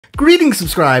Greetings,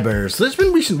 subscribers! There's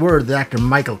been recent word that actor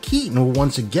Michael Keaton will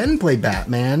once again play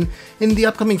Batman in the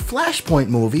upcoming Flashpoint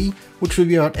movie, which will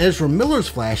be about Ezra Miller's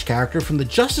Flash character from the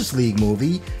Justice League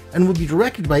movie, and will be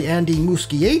directed by Andy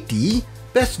Muschietti,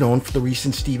 best known for the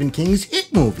recent Stephen King's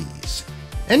It movies.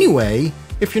 Anyway,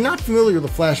 if you're not familiar with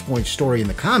the Flashpoint story in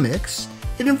the comics,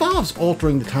 it involves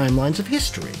altering the timelines of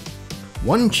history.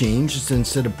 One change is that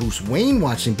instead of Bruce Wayne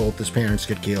watching both his parents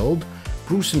get killed,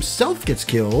 Bruce himself gets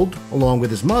killed, along with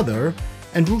his mother,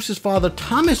 and Bruce's father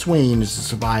Thomas Wayne is the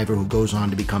survivor who goes on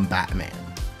to become Batman,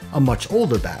 a much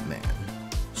older Batman.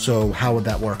 So how would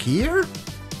that work here?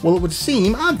 Well, it would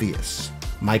seem obvious.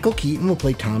 Michael Keaton will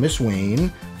play Thomas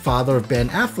Wayne, father of Ben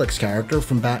Affleck's character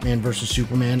from Batman vs.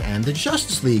 Superman and the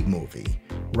Justice League movie,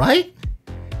 right?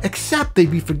 Except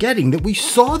they'd be forgetting that we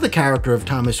saw the character of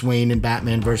Thomas Wayne in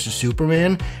Batman vs.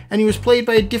 Superman, and he was played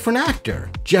by a different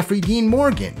actor, Jeffrey Dean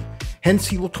Morgan. Hence,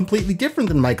 he looked completely different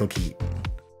than Michael Keaton.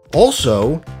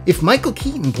 Also, if Michael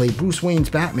Keaton played Bruce Wayne's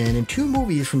Batman in two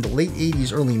movies from the late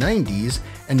 80s, early 90s,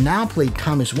 and now played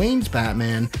Thomas Wayne's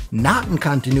Batman, not in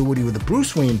continuity with the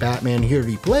Bruce Wayne Batman here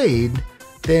he played,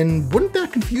 then wouldn't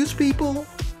that confuse people?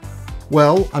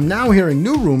 Well, I'm now hearing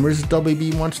new rumors that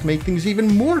WB wants to make things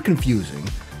even more confusing.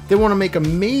 They want to make a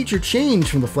major change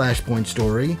from the Flashpoint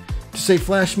story to say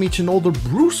Flash meets an older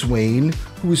Bruce Wayne,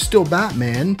 who is still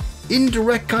Batman, in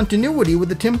direct continuity with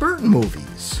the Tim Burton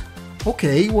movies.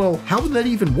 Okay, well, how would that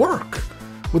even work?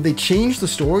 Would they change the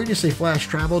story to say Flash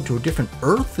traveled to a different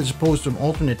Earth as opposed to an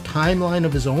alternate timeline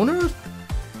of his own Earth?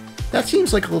 That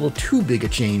seems like a little too big a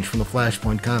change from the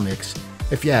Flashpoint comics,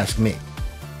 if you ask me.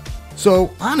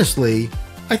 So, honestly,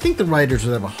 I think the writers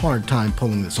would have a hard time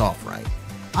pulling this off right.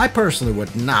 I personally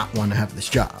would not want to have this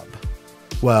job.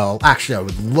 Well, actually, I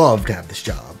would love to have this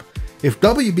job. If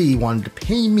WB wanted to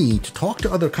pay me to talk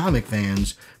to other comic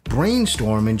fans,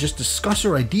 brainstorm, and just discuss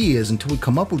our ideas until we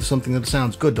come up with something that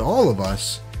sounds good to all of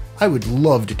us, I would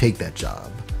love to take that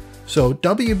job. So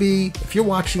WB, if you're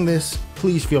watching this,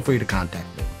 please feel free to contact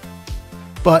me.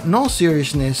 But in all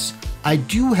seriousness, I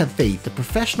do have faith that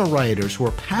professional writers who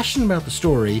are passionate about the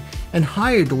story and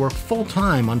hired to work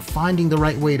full-time on finding the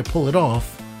right way to pull it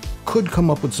off could come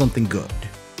up with something good.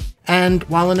 And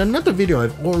while in another video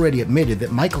I've already admitted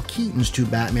that Michael Keaton's two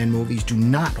Batman movies do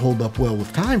not hold up well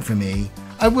with time for me,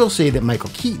 I will say that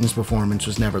Michael Keaton's performance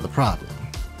was never the problem.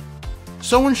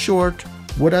 So in short,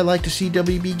 would I like to see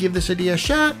WB give this idea a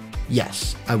shot?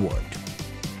 Yes, I would.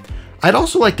 I'd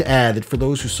also like to add that for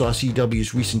those who saw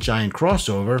CW's recent giant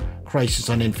crossover, Crisis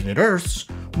on Infinite Earths,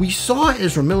 we saw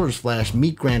Ezra Miller's Flash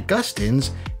meet Grant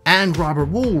Gustin's, and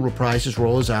Robert Wuhl reprise his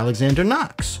role as Alexander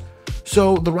Knox.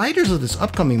 So the writers of this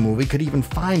upcoming movie could even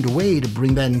find a way to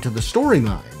bring that into the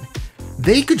storyline.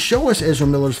 They could show us Ezra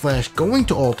Miller's Flash going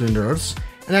to alternate Earths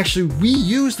and actually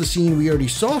reuse the scene we already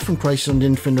saw from Crisis on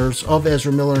Infinite Earths of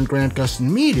Ezra Miller and Grant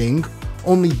Gustin meeting,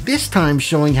 only this time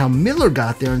showing how Miller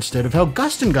got there instead of how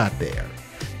Gustin got there.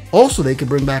 Also, they could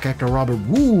bring back actor Robert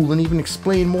Wuhl and even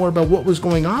explain more about what was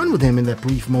going on with him in that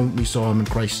brief moment we saw him in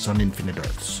Crisis on Infinite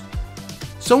Earths.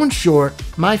 So in short,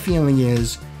 my feeling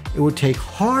is, it would take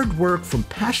hard work from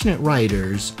passionate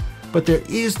writers, but there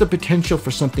is the potential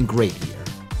for something great here.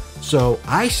 So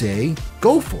I say,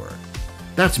 go for it.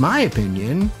 That's my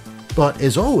opinion, but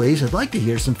as always, I'd like to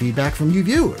hear some feedback from you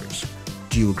viewers.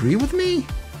 Do you agree with me?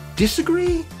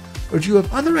 Disagree? Or do you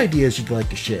have other ideas you'd like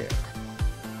to share?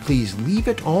 Please leave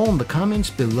it all in the comments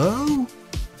below.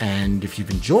 And if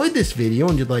you've enjoyed this video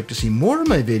and you'd like to see more of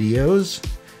my videos,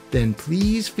 then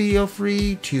please feel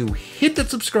free to hit that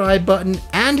subscribe button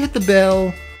and hit the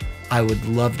bell. I would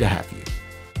love to have you.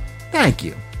 Thank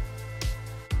you.